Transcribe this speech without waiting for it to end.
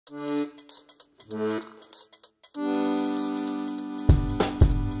Everyone,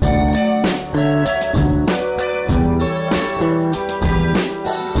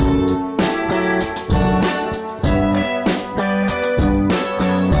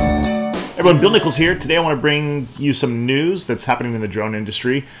 Bill Nichols here. Today I want to bring you some news that's happening in the drone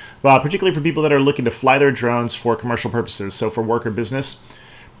industry, particularly for people that are looking to fly their drones for commercial purposes, so for work or business.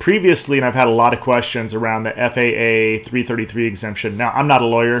 Previously, and I've had a lot of questions around the FAA 333 exemption. Now, I'm not a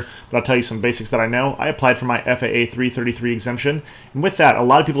lawyer, but I'll tell you some basics that I know. I applied for my FAA 333 exemption, and with that, a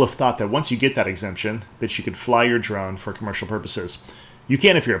lot of people have thought that once you get that exemption, that you could fly your drone for commercial purposes. You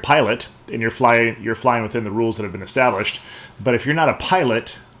can if you're a pilot, and you're flying within the rules that have been established, but if you're not a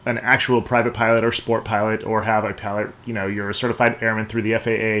pilot, an actual private pilot or sport pilot, or have a pilot, you're a certified airman through the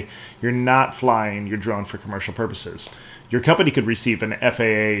FAA, you're not flying your drone for commercial purposes. Your company could receive an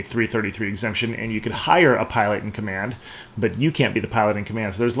FAA 333 exemption and you could hire a pilot in command, but you can't be the pilot in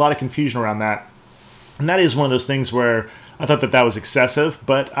command. So there's a lot of confusion around that. And that is one of those things where I thought that was excessive,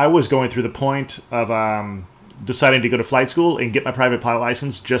 but I was going through the point of deciding to go to flight school and get my private pilot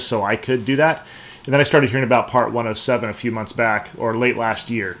license just so I could do that. And then I started hearing about Part 107 a few months back, or late last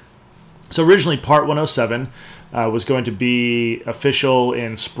year. So originally Part 107 was going to be official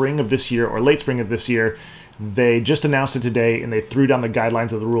in spring of this year, or late spring of this year. They just announced it today, and they threw down the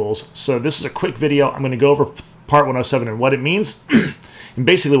guidelines of the rules. So this is a quick video. I'm going to go over Part 107 and what it means. And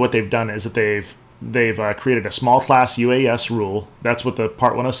basically what they've done is that they've created a small class UAS rule. That's what the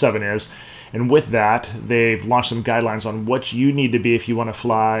Part 107 is. And with that, they've launched some guidelines on what you need to be if you want to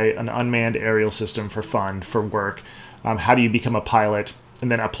fly an unmanned aerial system for fun, for work. How do you become a pilot?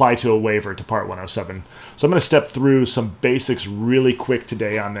 And then apply to a waiver to Part 107. So I'm going to step through some basics really quick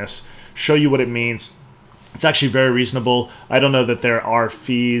today on this, show you what it means. It's actually very reasonable. I don't know that there are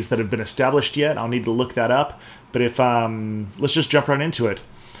fees that have been established yet. I'll need to look that up. But if let's just jump right into it.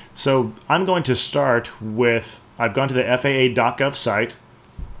 So I'm going to start with, I've gone to the FAA.gov site,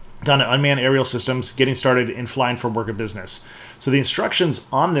 gone to unmanned aerial systems, getting started in flying for work or business. So the instructions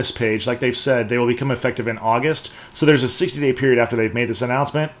on this page, like they've said, they will become effective in August. So there's a 60-day period after they've made this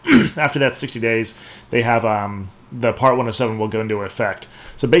announcement. After that 60 days, they have the Part 107 will go into effect.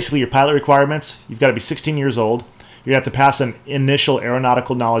 So basically your pilot requirements, you've got to be 16 years old. You have to pass an initial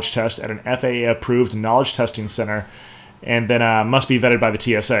aeronautical knowledge test at an FAA-approved knowledge testing center, and then must be vetted by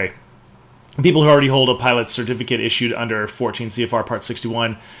the TSA. People who already hold a pilot's certificate issued under 14 CFR Part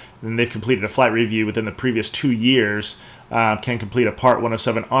 61, and they've completed a flight review within the previous 2 years, can complete a Part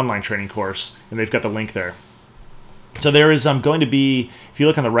 107 online training course, and they've got the link there. So there is going to be, if you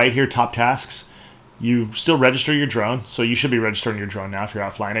look on the right here, top tasks, you still register your drone, so you should be registering your drone now if you're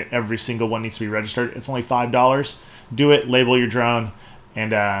out flying it. Every single one needs to be registered. It's only $5. Do it, label your drone,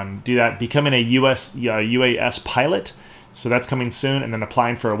 and do that. Becoming a UAS pilot, so that's coming soon, and then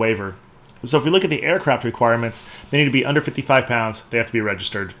applying for a waiver. So if we look at the aircraft requirements, they need to be under 55 pounds. They have to be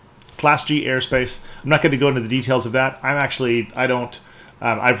registered. Class G airspace. I'm not going to go into the details of that. I've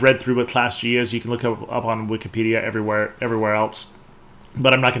read through what Class G is. You can look up on Wikipedia, everywhere else.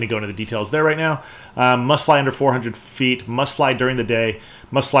 But I'm not going to go into the details there right now. Must fly under 400 feet. Must fly during the day.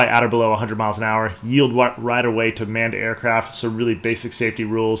 Must fly at or below 100 miles an hour. Yield right away to manned aircraft. So really basic safety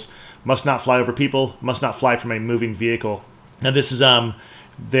rules. Must not fly over people. Must not fly from a moving vehicle. Now this is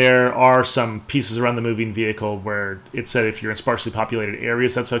there are some pieces around the moving vehicle where it said if you're in sparsely populated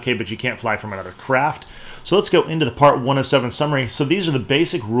areas, that's okay, but you can't fly from another craft. So let's go into the Part 107 summary. So these are the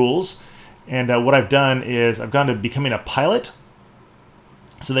basic rules, and what I've done is I've gone to becoming a pilot.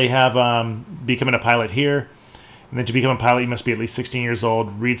 So they have becoming a pilot here, and then to become a pilot, you must be at least 16 years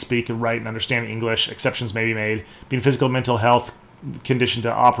old, read, speak, and write, and understand English. Exceptions may be made. Be in physical and mental health condition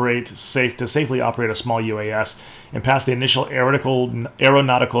to safely operate a small UAS, and pass the initial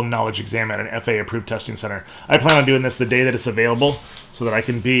aeronautical knowledge exam at an FAA-approved testing center. I plan on doing this the day that it's available so that I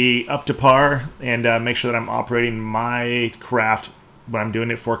can be up to par and make sure that I'm operating my craft when I'm doing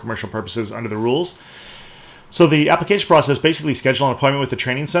it for commercial purposes under the rules. So the application process, basically schedule an appointment with the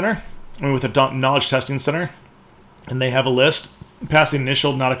training center, with the knowledge testing center, and they have a list. Pass the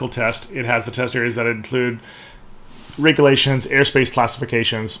initial nautical test. It has the test areas that include regulations, airspace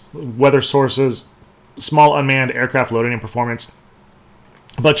classifications, weather sources, small unmanned aircraft loading and performance,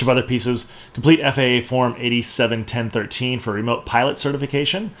 a bunch of other pieces. Complete FAA Form 871013 for remote pilot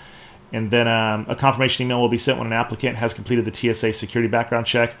certification. And then a confirmation email will be sent when an applicant has completed the TSA security background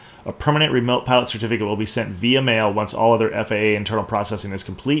check. A permanent remote pilot certificate will be sent via mail once all other FAA internal processing is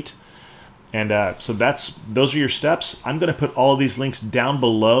complete. And so those are your steps. I'm going to put all of these links down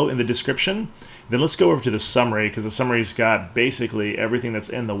below in the description. Then let's go over to the summary, because the summary's got basically everything that's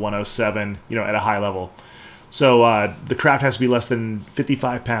in the 107, at a high level. So the craft has to be less than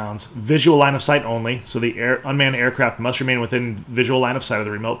 55 pounds. Visual line of sight only. So the unmanned aircraft must remain within visual line of sight of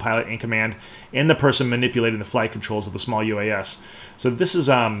the remote pilot in command and the person manipulating the flight controls of the small UAS. So this is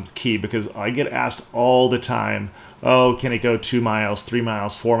key because I get asked all the time, oh, can it go 2 miles, 3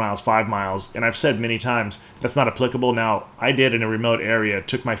 miles, 4 miles, 5 miles? And I've said many times, that's not applicable. Now, I did in a remote area,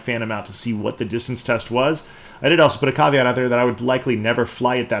 took my Phantom out to see what the distance test was. I did also put a caveat out there that I would likely never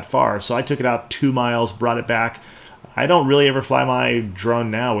fly it that far. So I took it out 2 miles, brought it back. I don't really ever fly my drone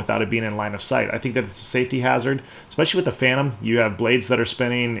now without it being in line of sight. I think that it's a safety hazard, especially with the Phantom. You have blades that are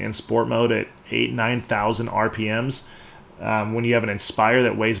spinning in sport mode at 8,000, 9,000 RPMs. When you have an Inspire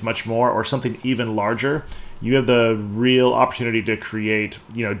that weighs much more or something even larger, you have the real opportunity to create,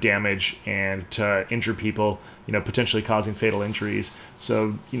 damage and to injure people, potentially causing fatal injuries.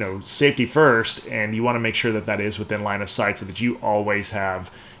 So, safety first, and you want to make sure that that is within line of sight so that you always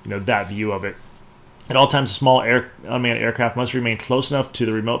have, that view of it. At all times, a small unmanned aircraft must remain close enough to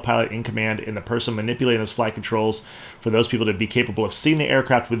the remote pilot in command and the person manipulating those flight controls for those people to be capable of seeing the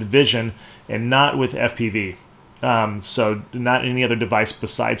aircraft with vision and not with FPV. So not any other device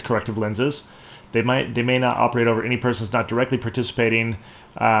besides corrective lenses. They may not operate over any persons not directly participating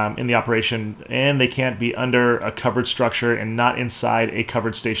in the operation, and they can't be under a covered structure and not inside a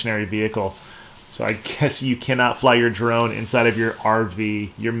covered stationary vehicle. So I guess you cannot fly your drone inside of your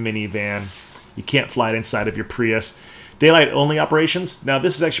RV, your minivan. You can't fly it inside of your Prius. Daylight only operations. Now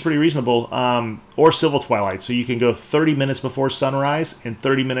this is actually pretty reasonable, or civil twilight. So you can go 30 minutes before sunrise and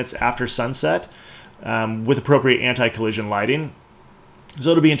 30 minutes after sunset with appropriate anti-collision lighting.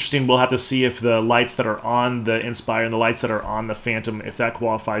 So it'll be interesting. We'll have to see if the lights that are on the Inspire and the lights that are on the Phantom, if that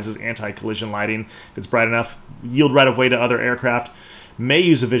qualifies as anti-collision lighting, if it's bright enough. Yield right of way to other aircraft. May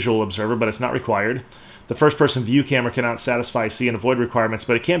use a visual observer, but it's not required. The first-person view camera cannot satisfy see and avoid requirements,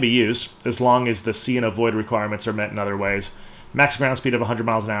 but it can be used as long as the see and avoid requirements are met in other ways. Max ground speed of 100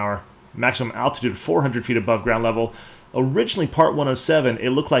 miles an hour. Maximum altitude 400 feet above ground level. Originally, Part 107, it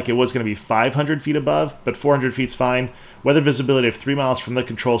looked like it was going to be 500 feet above, but 400 feet's fine. Weather visibility of 3 miles from the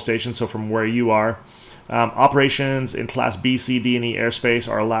control station, so from where you are. Operations in Class B, C, D, and E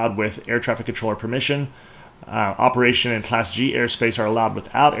airspace are allowed with air traffic controller permission. Operation in Class G airspace are allowed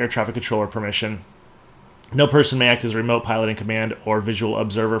without air traffic controller permission. No person may act as a remote pilot in command or visual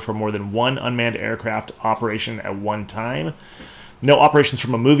observer for more than one unmanned aircraft operation at one time. No operations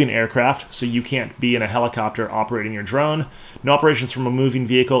from a moving aircraft, so you can't be in a helicopter operating your drone. No operations from a moving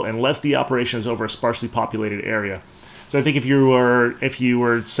vehicle unless the operation is over a sparsely populated area. So I think if you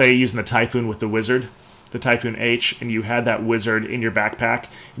were, say, using the Typhoon with the Wizard, the Typhoon H, and you had that Wizard in your backpack,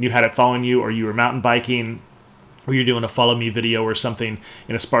 and you had it following you, or you were mountain biking, or you're doing a follow me video or something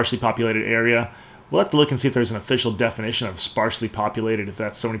in a sparsely populated area, we'll have to look and see if there's an official definition of sparsely populated, if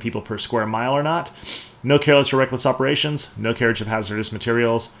that's so many people per square mile or not. No careless or reckless operations. No carriage of hazardous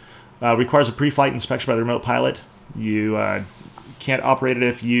materials. Requires a pre-flight inspection by the remote pilot. You can't operate it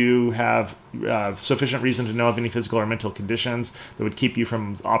if you have sufficient reason to know of any physical or mental conditions that would keep you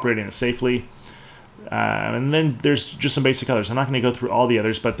from operating it safely. And then there's just some basic others. I'm not going to go through all the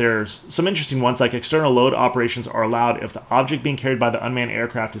others, but there's some interesting ones, like external load operations are allowed if the object being carried by the unmanned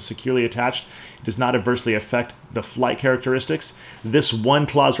aircraft is securely attached. It does not adversely affect the flight characteristics. This one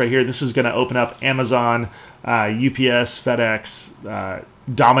clause right here, this is going to open up Amazon, UPS, FedEx,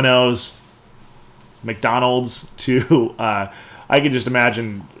 Domino's, McDonald's to, I can just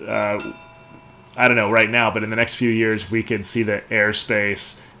imagine, I don't know right now, but in the next few years we could see the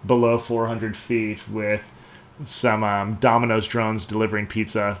airspace below 400 feet with some Domino's drones delivering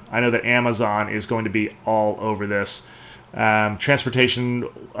pizza. I know that Amazon is going to be all over this. Transportation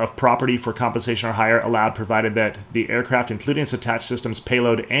of property for compensation or hire allowed, provided that the aircraft, including its attached systems,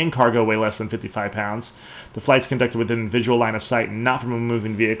 payload, and cargo, weigh less than 55 pounds. The flight's conducted within visual line of sight and not from a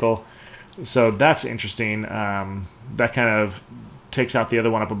moving vehicle. So that's interesting. That kind of takes out the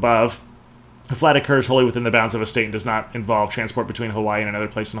other one up above. The flight occurs wholly within the bounds of a state and does not involve transport between Hawaii and another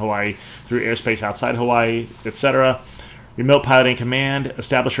place in Hawaii through airspace outside Hawaii, etc. Remote piloting command.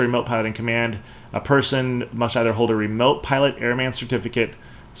 Establish a remote piloting command. A person must either hold a remote pilot airman certificate.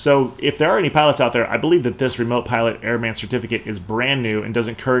 So if there are any pilots out there, I believe that this remote pilot airman certificate is brand new and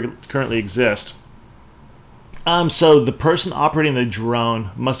doesn't currently exist. So the person operating the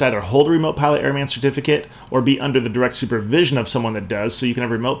drone must either hold a remote pilot airman certificate or be under the direct supervision of someone that does, so you can have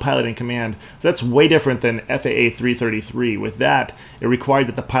remote pilot in command. So that's way different than FAA 333. With that, it required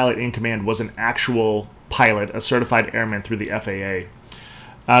that the pilot in command was an actual pilot, a certified airman through the FAA.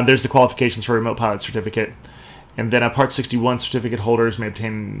 There's the qualifications for a remote pilot certificate. And then a Part 61 certificate holders may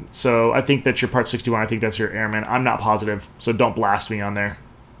obtain. So I think that's your Part 61. I think that's your airman. I'm not positive, so don't blast me on there.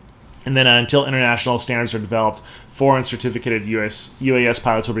 And then until international standards are developed, foreign certificated UAS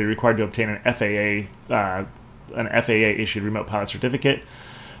pilots will be required to obtain an FAA issued remote pilot certificate.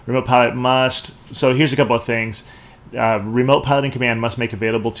 Remote pilot must. So here's a couple of things. Remote piloting command must make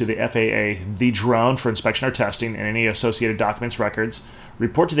available to the FAA the drone for inspection or testing and any associated documents records.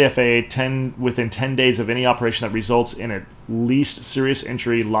 Report to the FAA within 10 days of any operation that results in at least serious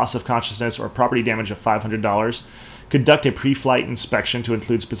injury, loss of consciousness, or property damage of $500. Conduct a pre-flight inspection to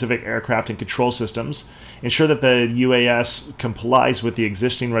include specific aircraft and control systems. Ensure that the UAS complies with the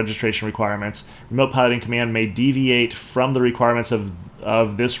existing registration requirements. Remote piloting command may deviate from the requirements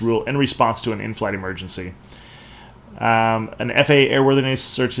of this rule in response to an in-flight emergency. An FAA airworthiness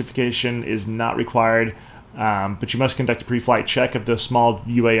certification is not required, but you must conduct a pre-flight check of the small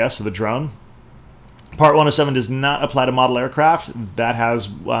UAS, or the drone. Part 107 does not apply to model aircraft. That has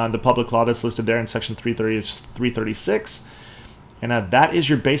the public law that's listed there in Section 336. And that is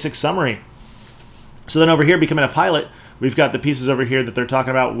your basic summary. So then over here, becoming a pilot, we've got the pieces over here that they're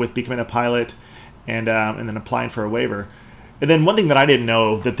talking about with becoming a pilot and then applying for a waiver. And then one thing that I didn't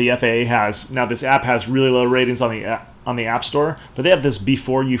know that the FAA has, now this app has really low ratings on the App Store, but they have this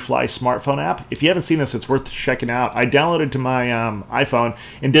Before You Fly smartphone app. If you haven't seen this, it's worth checking out. I downloaded to my iPhone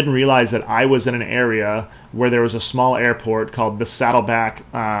and didn't realize that I was in an area where there was a small airport called the Saddleback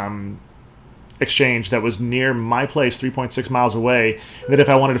Exchange that was near my place, 3.6 miles away, and that if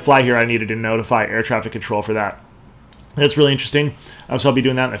I wanted to fly here, I needed to notify air traffic control for that. That's really interesting, so I'll be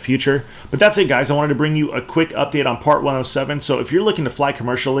doing that in the future. But that's it, guys. I wanted to bring you a quick update on Part 107. So if you're looking to fly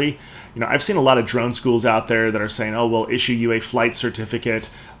commercially, I've seen a lot of drone schools out there that are saying, oh, we'll issue you a flight certificate.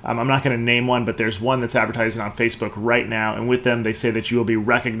 I'm not going to name one, but there's one that's advertising on Facebook right now, and with them, they say that you will be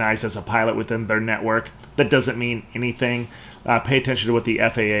recognized as a pilot within their network. That doesn't mean anything. Pay attention to what the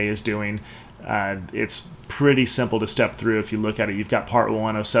FAA is doing. It's pretty simple to step through if you look at it. You've got Part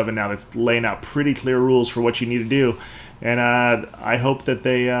 107 now that's laying out pretty clear rules for what you need to do, and I hope that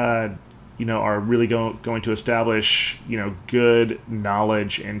they are really going to establish good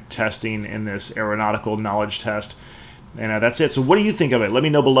knowledge and testing in this aeronautical knowledge test. And that's it. So what do you think of it? Let me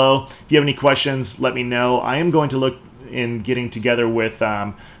know below. If you have any questions, let me know. I am going to look in getting together with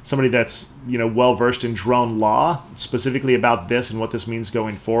somebody that's well versed in drone law, specifically about this and what this means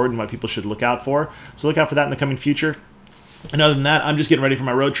going forward and what people should look out for. So look out for that in the coming future. And other than that, I'm just getting ready for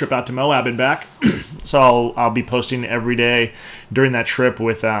my road trip out to Moab and back. So I'll be posting every day during that trip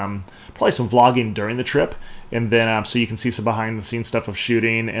with probably some vlogging during the trip, and then so you can see some behind the scenes stuff of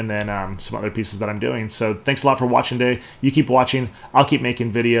shooting, and then some other pieces that I'm doing. So thanks a lot for watching today. You keep watching. I'll keep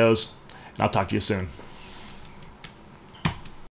making videos, and I'll talk to you soon.